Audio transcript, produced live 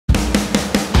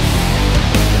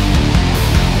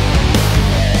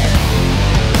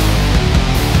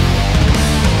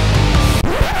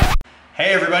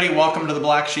everybody, welcome to the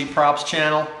Black Sheep Props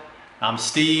channel. I'm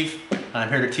Steve. I'm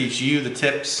here to teach you the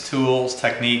tips, tools,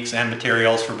 techniques, and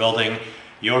materials for building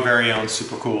your very own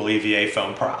super cool EVA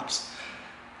foam props.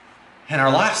 In our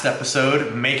last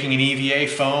episode, making an EVA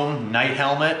Foam Knight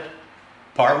Helmet,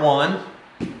 part 1,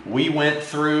 we went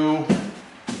through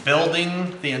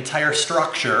building the entire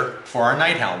structure for our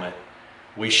Knight Helmet.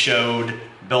 We showed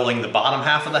building the bottom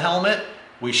half of the helmet,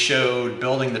 we showed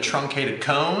building the truncated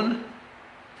cone,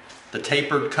 the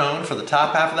tapered cone for the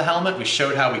top half of the helmet. We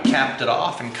showed how we capped it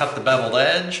off and cut the beveled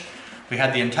edge. We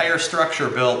had the entire structure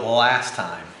built last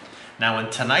time. Now in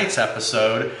tonight's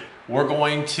episode, we're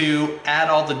going to add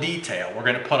all the detail. We're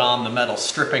going to put on the metal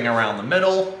stripping around the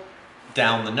middle,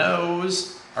 down the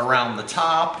nose, around the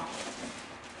top,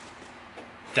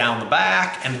 down the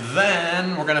back, and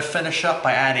then we're going to finish up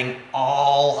by adding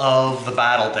all of the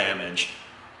battle damage.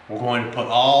 We're going to put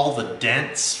all the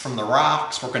dents from the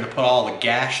rocks, we're going to put all the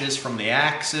gashes from the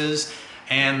axes,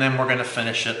 and then we're going to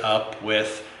finish it up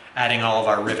with adding all of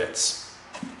our rivets.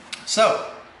 So,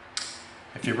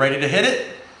 if you're ready to hit it,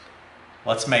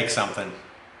 let's make something.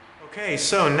 Okay,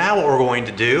 so now what we're going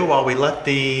to do, while we let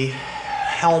the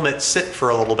helmet sit for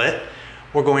a little bit,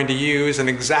 we're going to use an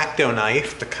X-Acto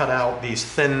knife to cut out these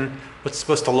thin, what's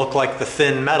supposed to look like the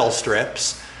thin metal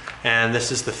strips. And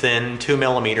this is the thin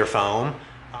 2mm foam.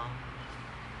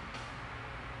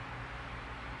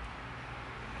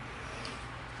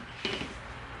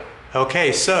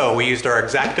 Okay, so we used our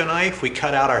X-Acto knife, we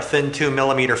cut out our thin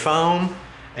 2mm foam,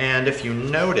 and if you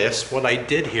notice, what I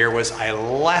did here was I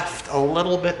left a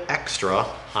little bit extra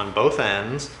on both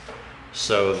ends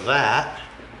so that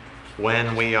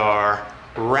when we are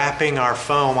wrapping our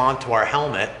foam onto our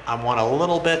helmet, I want a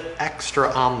little bit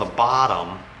extra on the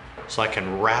bottom so I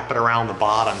can wrap it around the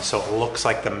bottom so it looks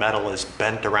like the metal is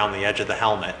bent around the edge of the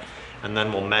helmet, and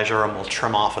then we'll measure and we'll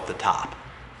trim off at the top.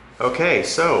 Okay,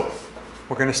 so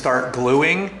we're going to start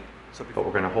gluing, but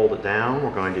we're going to hold it down.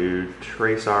 We're going to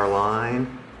trace our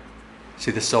line.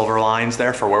 See the silver lines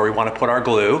there for where we want to put our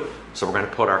glue. So we're going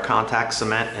to put our contact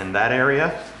cement in that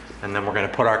area, and then we're going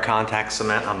to put our contact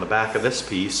cement on the back of this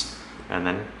piece, and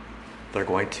then they're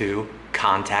going to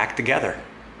contact together.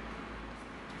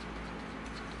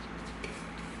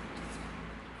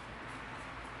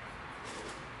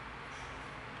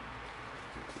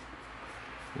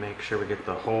 Make sure we get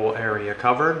the whole area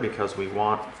covered because we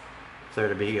want there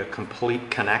to be a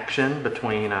complete connection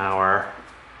between our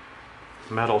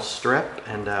metal strip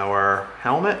and our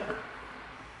helmet.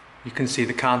 You can see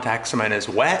the contact cement is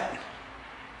wet,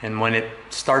 and when it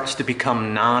starts to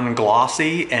become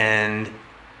non-glossy and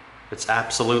it's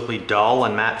absolutely dull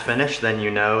and matte finish, then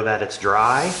you know that it's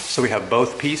dry. So we have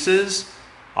both pieces,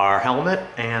 our helmet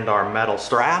and our metal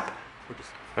strap.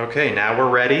 Okay, now we're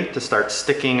ready to start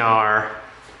sticking our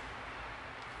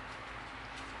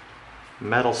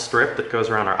metal strip that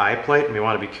goes around our eye plate, and we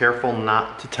want to be careful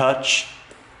not to touch.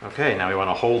 Okay, now we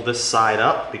want to hold this side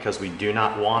up because we do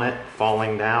not want it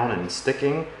falling down and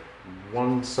sticking.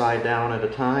 One side down at a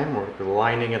time. We're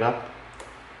lining it up,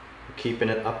 keeping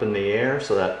it up in the air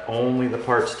so that only the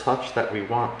parts touch that we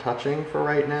want touching for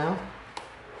right now.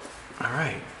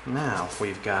 Alright, now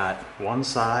we've got one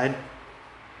side.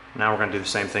 Now we're going to do the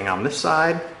same thing on this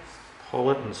side. Pull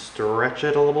it and stretch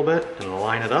it a little bit and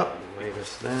line it up. Lay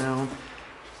this down.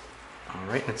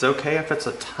 Alright, it's okay if it's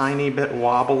a tiny bit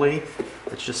wobbly.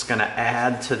 It's just going to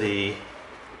add to the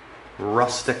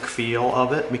rustic feel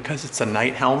of it because it's a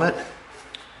Knight helmet.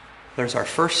 There's our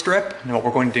first strip, and what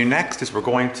we're going to do next is we're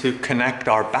going to connect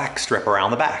our back strip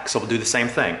around the back. So we'll do the same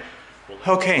thing.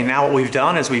 Okay, now what we've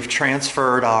done is we've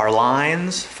transferred our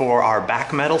lines for our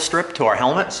back metal strip to our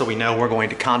helmet, so we know we're going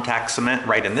to contact cement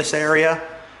right in this area,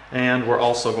 and we're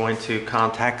also going to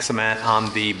contact cement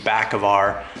on the back of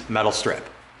our metal strip.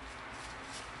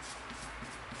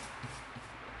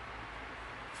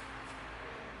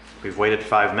 We've waited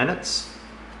 5 minutes.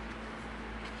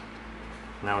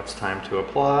 Now it's time to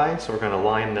apply. So we're going to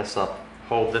line this up,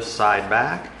 hold this side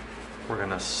back. We're going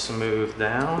to smooth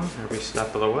down every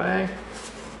step of the way,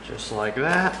 just like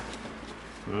that.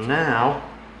 Now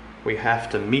we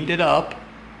have to meet it up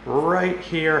right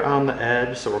here on the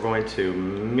edge. So we're going to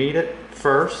meet it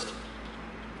first,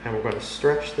 and we're going to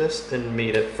stretch this and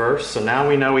meet it first. So now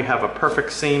we know we have a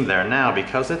perfect seam there. Now,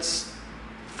 because it's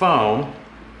foam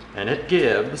and it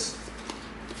gives,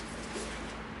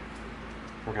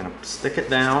 we're going to stick it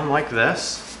down like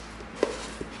this,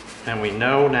 and we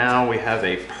know now we have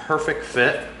a perfect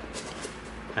fit.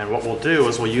 And what we'll do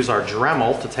is we'll use our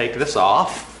Dremel to take this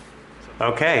off.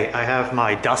 Okay, I have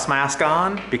my dust mask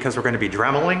on because we're going to be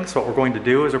dremeling. So what we're going to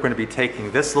do is we're going to be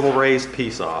taking this little raised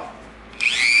piece off.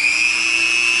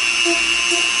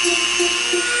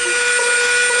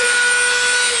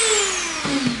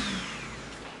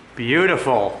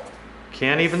 Beautiful.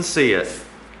 Can't even see it.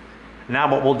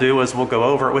 Now what we'll do is we'll go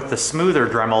over it with the smoother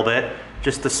Dremel bit,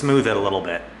 just to smooth it a little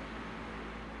bit.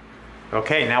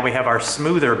 Okay, now we have our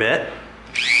smoother bit.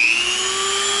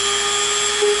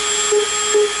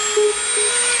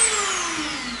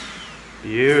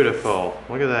 Beautiful,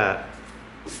 look at that.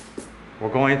 We're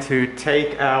going to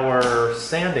take our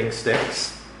sanding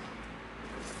sticks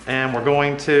and we're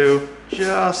going to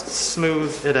just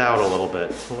smooth it out a little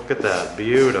bit. Look at that,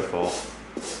 beautiful.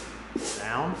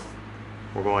 Down.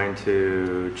 We're going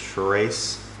to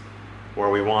trace where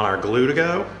we want our glue to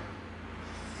go.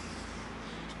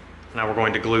 Now we're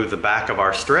going to glue the back of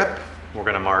our strip. We're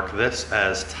going to mark this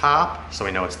as top, so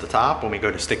we know it's the top when we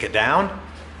go to stick it down.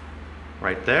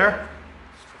 Right there.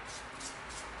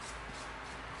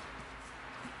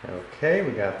 Okay,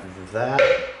 we got that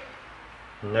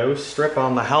nose strip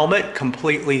on the helmet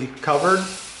completely covered.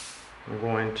 We're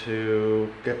going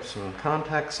to get some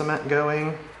contact cement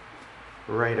going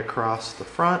right across the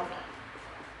front.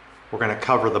 We're going to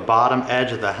cover the bottom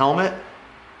edge of the helmet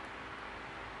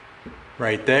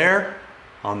right there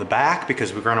on the back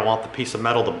because we're going to want the piece of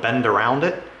metal to bend around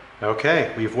it.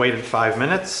 Okay, we've waited 5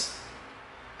 minutes.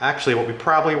 Actually, what we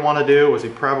probably want to do is we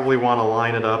probably want to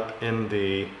line it up in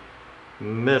the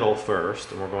middle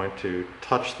first, and we're going to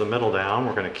touch the middle down.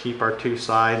 We're going to keep our two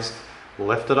sides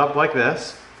lifted up like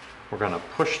this. We're going to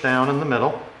push down in the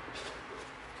middle.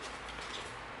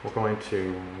 We're going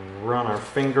to run our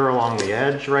finger along the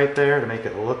edge right there to make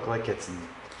it look like it's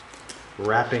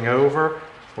wrapping over.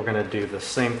 We're going to do the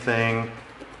same thing.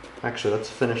 Actually, let's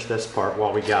finish this part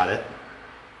while we got it.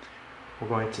 We're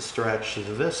going to stretch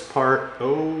this part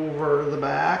over the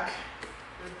back.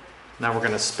 Now we're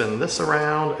going to spin this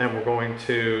around and we're going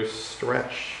to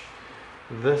stretch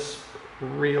this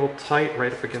real tight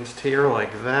right up against here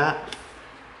like that.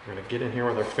 We're going to get in here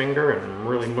with our finger and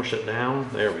really mush it down.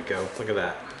 There we go. Look at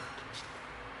that.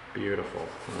 Beautiful.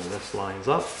 And this lines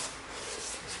up.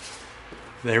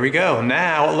 There we go.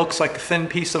 Now it looks like a thin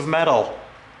piece of metal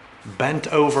bent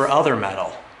over other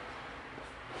metal.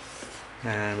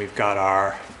 And we've got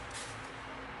our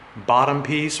bottom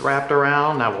piece wrapped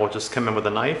around. Now we'll just come in with a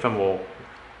knife and we'll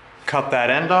cut that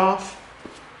end off.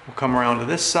 We'll come around to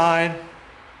this side.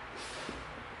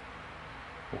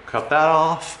 We'll cut that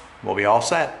off. We'll be all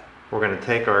set. We're going to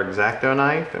take our X-Acto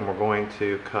knife and we're going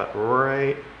to cut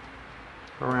right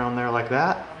around there like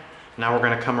that. Now we're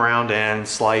going to come around and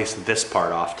slice this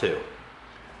part off too.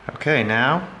 Okay,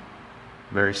 now,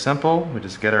 very simple. We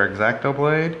just get our X-Acto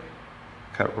blade,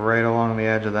 cut right along the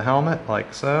edge of the helmet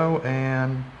like so,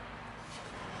 and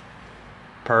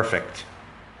perfect.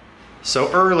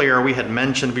 So earlier we had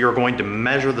mentioned we were going to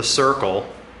measure the circle,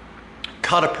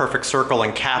 cut a perfect circle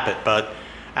and cap it, but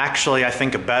actually I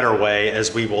think a better way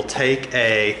is we will take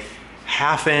a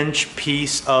 1/2 inch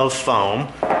piece of foam,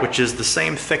 which is the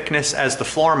same thickness as the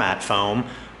floor mat foam,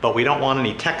 but we don't want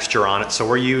any texture on it, so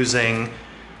we're using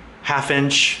 1/2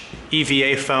 inch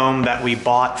EVA foam that we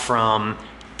bought from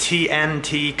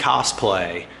TNT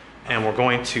Cosplay, and we're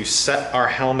going to set our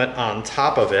helmet on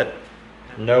top of it,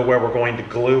 know where we're going to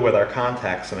glue with our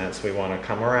contact cement, so we want to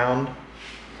come around,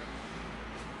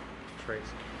 trace.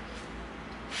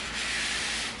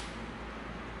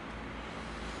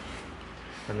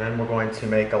 And then we're going to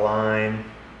make a line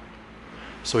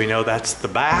so we know that's the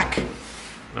back,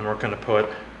 and we're going to put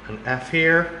an F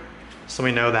here so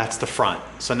we know that's the front.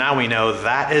 So now we know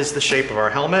that is the shape of our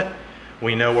helmet.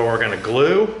 We know where we're going to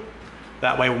glue.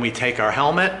 That way when we take our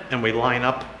helmet and we line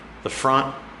up the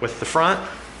front with the front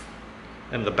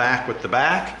and the back with the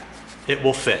back, it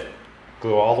will fit.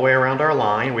 Glue all the way around our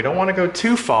line. We don't want to go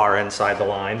too far inside the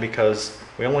line because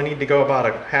we only need to go about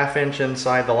a 1/2 inch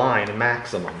inside the line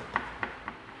maximum.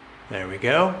 There we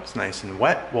go. It's nice and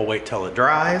wet. We'll wait till it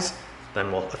dries, then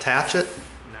we'll attach it.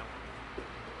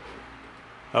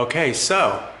 Okay,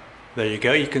 so there you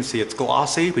go. You can see it's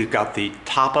glossy. We've got the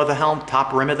top of the helmet,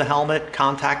 top rim of the helmet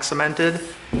contact cemented,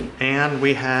 and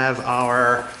we have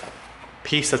our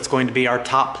piece that's going to be our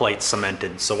top plate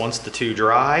cemented. So once the two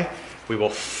dry, we will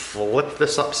flip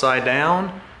this upside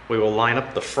down. We will line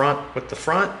up the front with the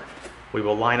front. We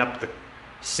will line up the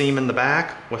seam in the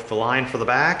back with the line for the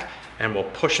back, and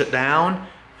we'll push it down.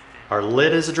 Our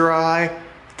lid is dry,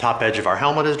 the top edge of our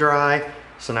helmet is dry,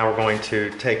 so now we're going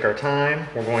to take our time.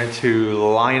 We're going to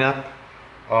line up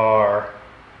our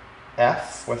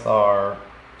F with our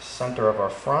center of our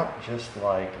front, just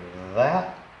like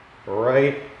that,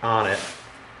 right on it.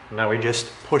 Now we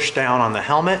just push down on the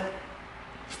helmet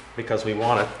because we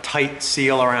want a tight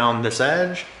seal around this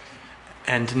edge.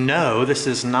 And no, this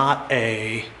is not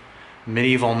a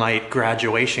medieval knight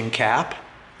graduation cap.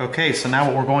 Okay, so now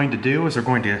what we're going to do is we're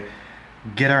going to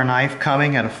get our knife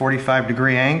coming at a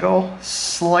 45-degree angle,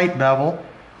 slight bevel.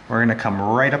 We're going to come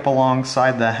right up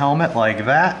alongside the helmet like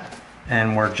that,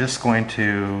 and we're just going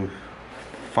to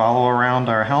follow around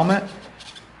our helmet.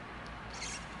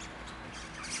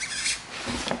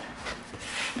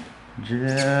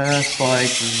 Just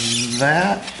like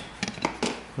that.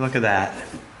 Look at that.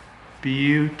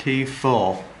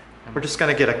 Beautiful. We're just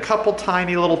going to get a couple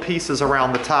tiny little pieces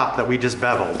around the top that we just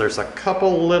beveled. There's a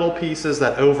couple little pieces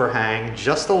that overhang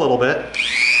just a little bit.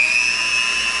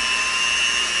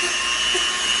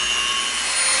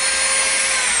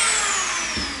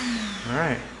 All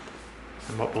right.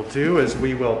 And what we'll do is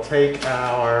we will take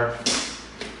our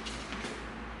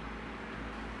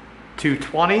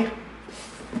 220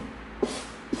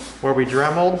 where we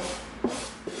dremeled.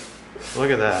 Look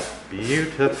at that.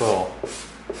 Beautiful.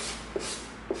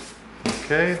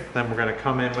 Okay, then we're going to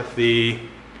come in with the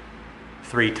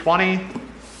 320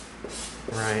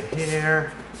 right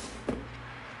here.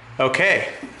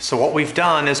 Okay, so what we've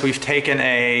done is we've taken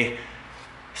a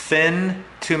thin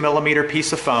 2mm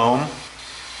piece of foam,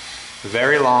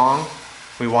 very long.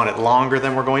 We want it longer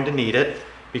than we're going to need it,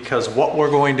 because what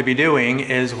we're going to be doing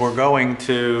is we're going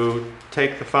to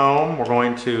take the foam, we're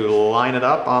going to line it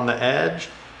up on the edge,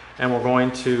 and we're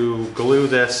going to glue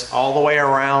this all the way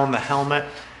around the helmet,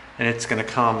 and it's going to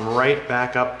come right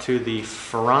back up to the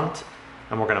front,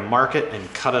 and we're going to mark it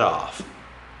and cut it off.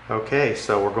 Okay,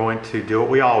 so we're going to do what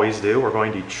we always do. We're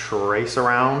going to trace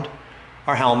around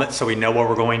our helmet so we know where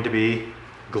we're going to be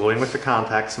gluing with the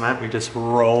contact cement. We just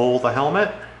roll the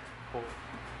helmet.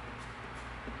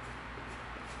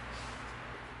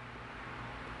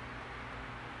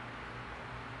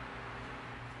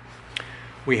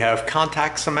 We have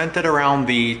contact cemented around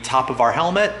the top of our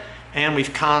helmet, and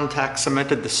we've contact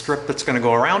cemented the strip that's going to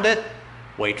go around it.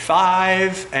 Weight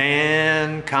 5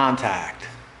 and contact.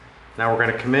 Now we're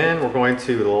going to come in, we're going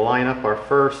to line up our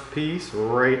first piece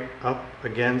right up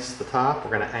against the top.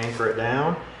 We're going to anchor it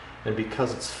down, and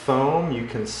because it's foam, you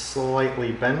can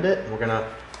slightly bend it. We're going to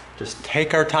just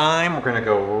take our time. We're going to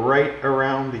go right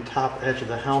around the top edge of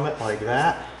the helmet like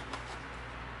that,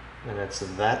 and it's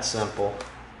that simple.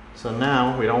 So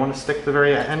now we don't want to stick the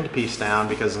very end piece down,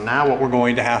 because now what we're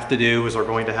going to have to do is we're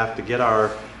going to have to get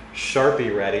our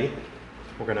Sharpie ready.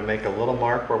 We're going to make a little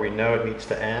mark where we know it needs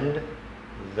to end,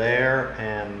 there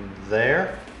and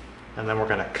there, and then we're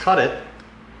going to cut it.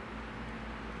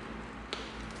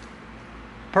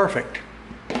 Perfect.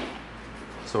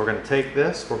 So we're going to take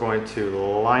this, we're going to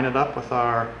line it up with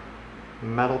our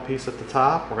metal piece at the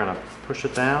top, we're going to push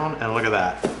it down, and look at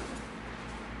that.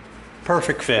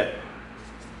 Perfect fit.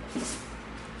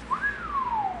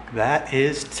 That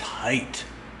is tight.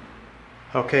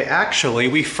 Okay, actually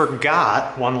we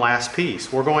forgot one last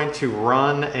piece. We're going to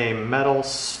run a metal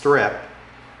strip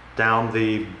down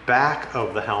the back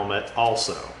of the helmet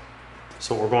also.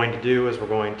 So what we're going to do is we're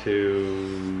going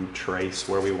to trace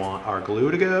where we want our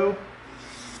glue to go.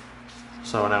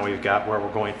 So now we've got where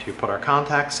we're going to put our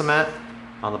contact cement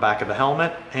on the back of the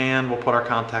helmet, and we'll put our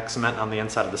contact cement on the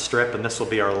inside of the strip, and this will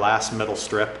be our last middle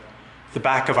strip. The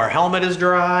back of our helmet is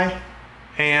dry,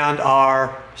 and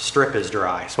our strip is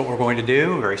dry. So what we're going to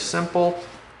do, very simple,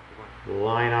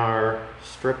 line our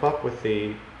strip up with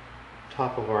the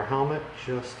top of our helmet,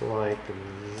 just like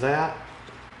that.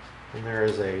 And there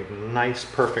is a nice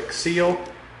perfect seal.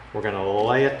 We're going to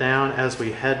lay it down as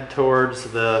we head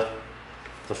towards the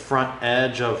front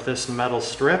edge of this metal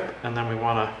strip, and then we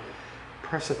want to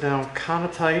press it down kind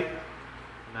of tight.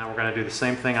 Now we're going to do the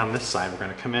same thing on this side. We're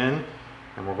going to come in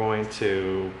and we're going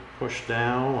to push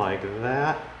down like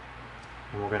that,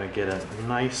 and we're going to get it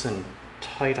nice and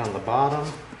tight on the bottom.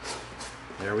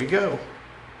 There we go.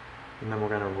 And then we're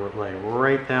going to lay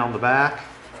right down the back,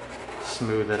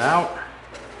 smooth it out.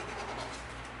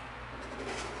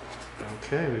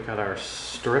 Okay, we've got our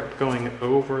strip going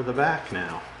over the back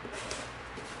now.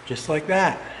 Just like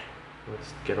that.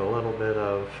 Let's get a little bit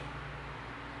of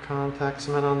contact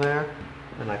cement on there.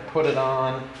 And I put it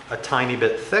on a tiny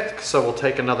bit thick, so we'll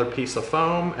take another piece of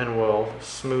foam and we'll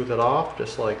smooth it off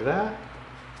just like that.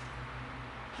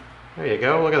 There you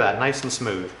go, look at that, nice and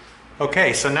smooth.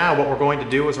 Okay, so now what we're going to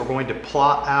do is we're going to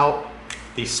plot out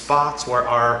the spots where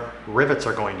our rivets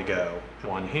are going to go.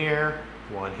 One here,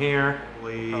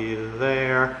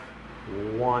 there,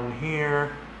 one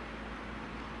here,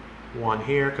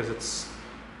 because it's...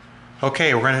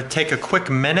 Okay, we're going to take a quick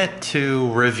minute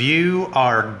to review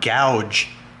our gouge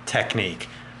technique.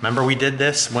 Remember we did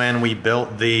this when we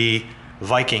built the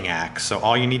Viking axe. So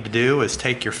all you need to do is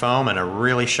take your foam and a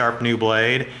really sharp new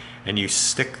blade, and you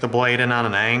stick the blade in on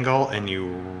an angle and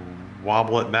you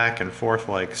wobble it back and forth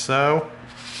like so.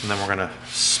 And then we're going to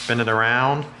spin it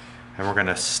around, and and we're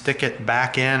gonna stick it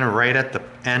back in right at the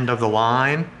end of the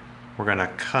line. We're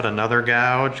gonna cut another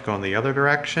gouge, go in the other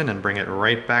direction, and bring it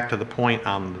right back to the point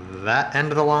on that end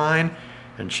of the line,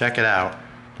 and check it out.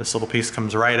 This little piece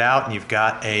comes right out, and you've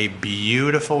got a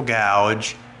beautiful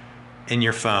gouge in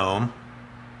your foam.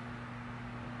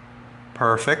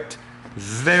 Perfect.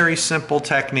 Very simple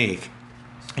technique.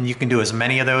 And you can do as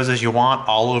many of those as you want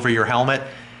all over your helmet.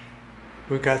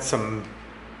 We've got some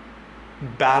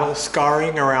battle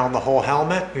scarring around the whole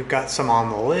helmet. We've got some on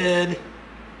the lid.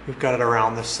 We've got it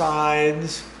around the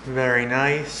sides. Very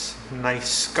nice. Nice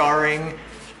scarring.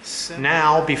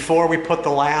 Now, before we put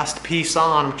the last piece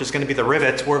on, which is going to be the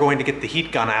rivets, we're going to get the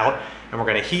heat gun out, and we're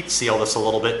going to heat seal this a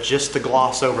little bit just to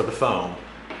gloss over the foam.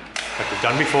 Like we've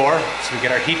done before. So we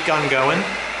get our heat gun going.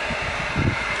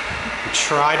 We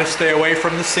try to stay away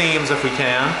from the seams if we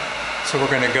can. So we're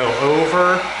going to go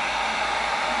over.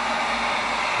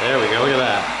 There we go, look at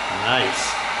that. Nice.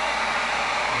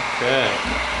 Okay.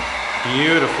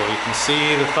 Beautiful. You can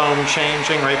see the foam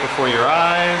changing right before your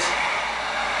eyes.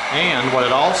 And what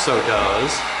it also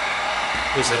does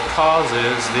is it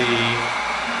causes the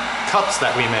cuts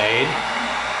that we made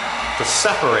to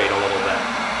separate a little bit.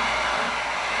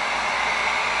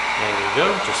 There we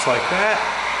go, just like that.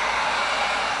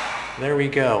 There we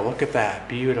go, look at that,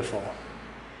 beautiful.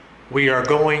 We are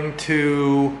going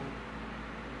to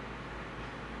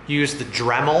use the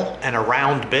Dremel and a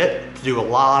round bit to do a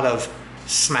lot of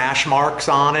smash marks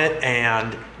on it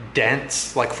and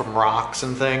dents, like from rocks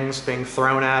and things being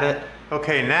thrown at it.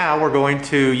 Okay, now we're going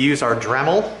to use our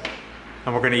Dremel,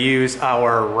 and we're going to use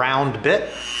our round bit.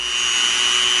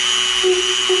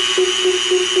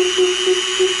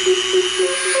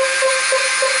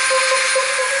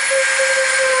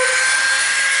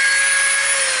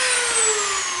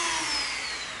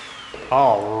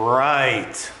 All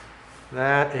right,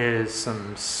 that is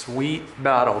some sweet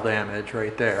battle damage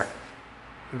right there.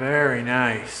 Very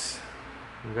nice.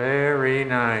 Very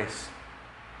nice.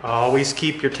 Always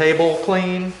keep your table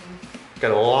clean.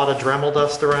 Got a lot of Dremel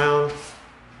dust around.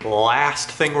 The last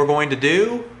thing we're going to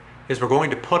do is we're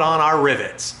going to put on our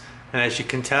rivets. And as you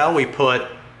can tell, we put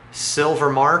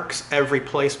silver marks every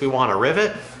place we want to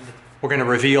rivet. We're going to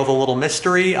reveal the little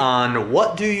mystery on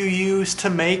what do you use to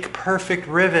make perfect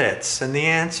rivets? And the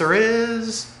answer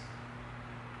is,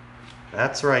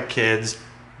 that's right kids,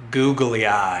 googly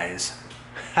eyes.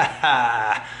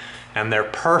 And they're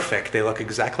perfect. They look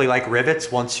exactly like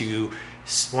rivets once you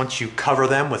cover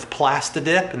them with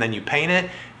Plastidip and then you paint it.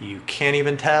 You can't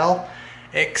even tell,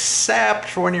 except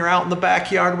for when you're out in the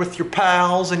backyard with your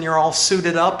pals and you're all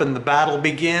suited up and the battle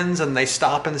begins and they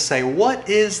stop and say, what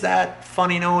is that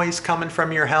funny noise coming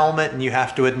from your helmet? And you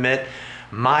have to admit,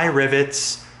 my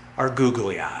rivets are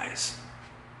googly eyes.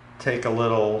 Take a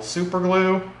little super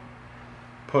glue,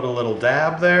 put a little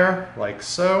dab there, like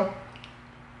so.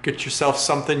 Get yourself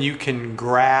something you can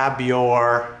grab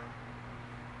your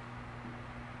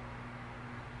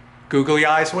googly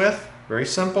eyes with. Very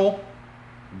simple.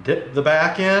 Dip the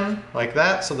back in like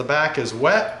that so the back is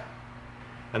wet.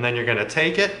 And then you're going to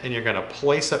take it and you're going to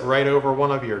place it right over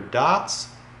one of your dots.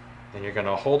 And you're going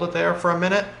to hold it there for a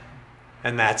minute.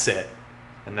 And that's it.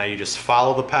 And now you just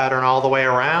follow the pattern all the way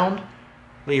around.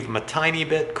 Leave them a tiny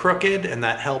bit crooked, and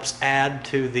that helps add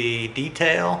to the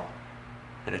detail.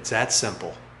 And it's that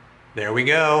simple. There we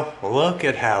go. Look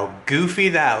at how goofy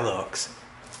that looks.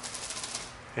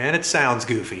 And it sounds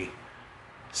goofy.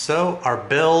 So our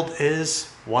build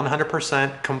is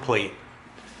 100% complete.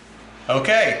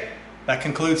 Okay, that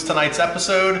concludes tonight's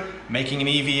episode, making an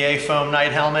EVA Foam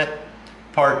Knight Helmet,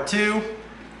 Part 2.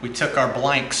 We took our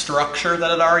blank structure that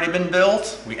had already been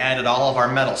built. We added all of our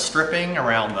metal stripping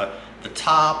around the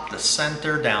top, the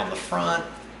center, down the front,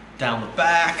 down the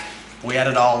back. We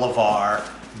added all of our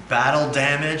battle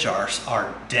damage,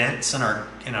 our dents and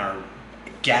our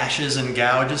gashes and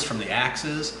gouges from the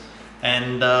axes,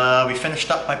 and we finished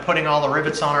up by putting all the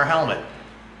rivets on our helmet.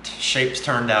 Shapes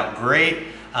turned out great.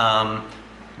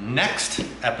 Next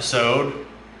episode,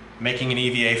 making an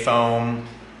EVA Foam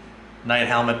Knight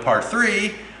Helmet Part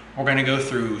 3, we're going to go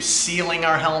through sealing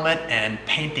our helmet and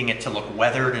painting it to look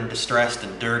weathered and distressed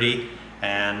and dirty.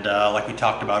 And like we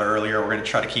talked about earlier, we're going to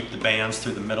try to keep the bands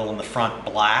through the middle and the front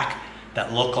black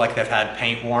that look like they've had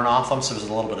paint worn off them, so there's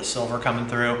a little bit of silver coming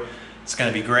through. It's going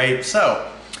to be great.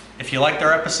 So if you liked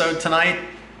our episode tonight,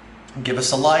 give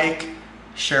us a like,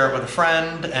 share it with a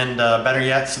friend, and better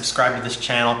yet, subscribe to this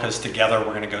channel, because together we're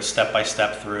going to go step by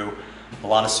step through a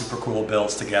lot of super cool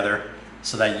builds together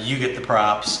so that you get the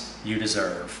props you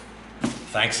deserve.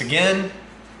 Thanks again.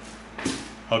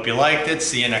 Hope you liked it.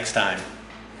 See you next time.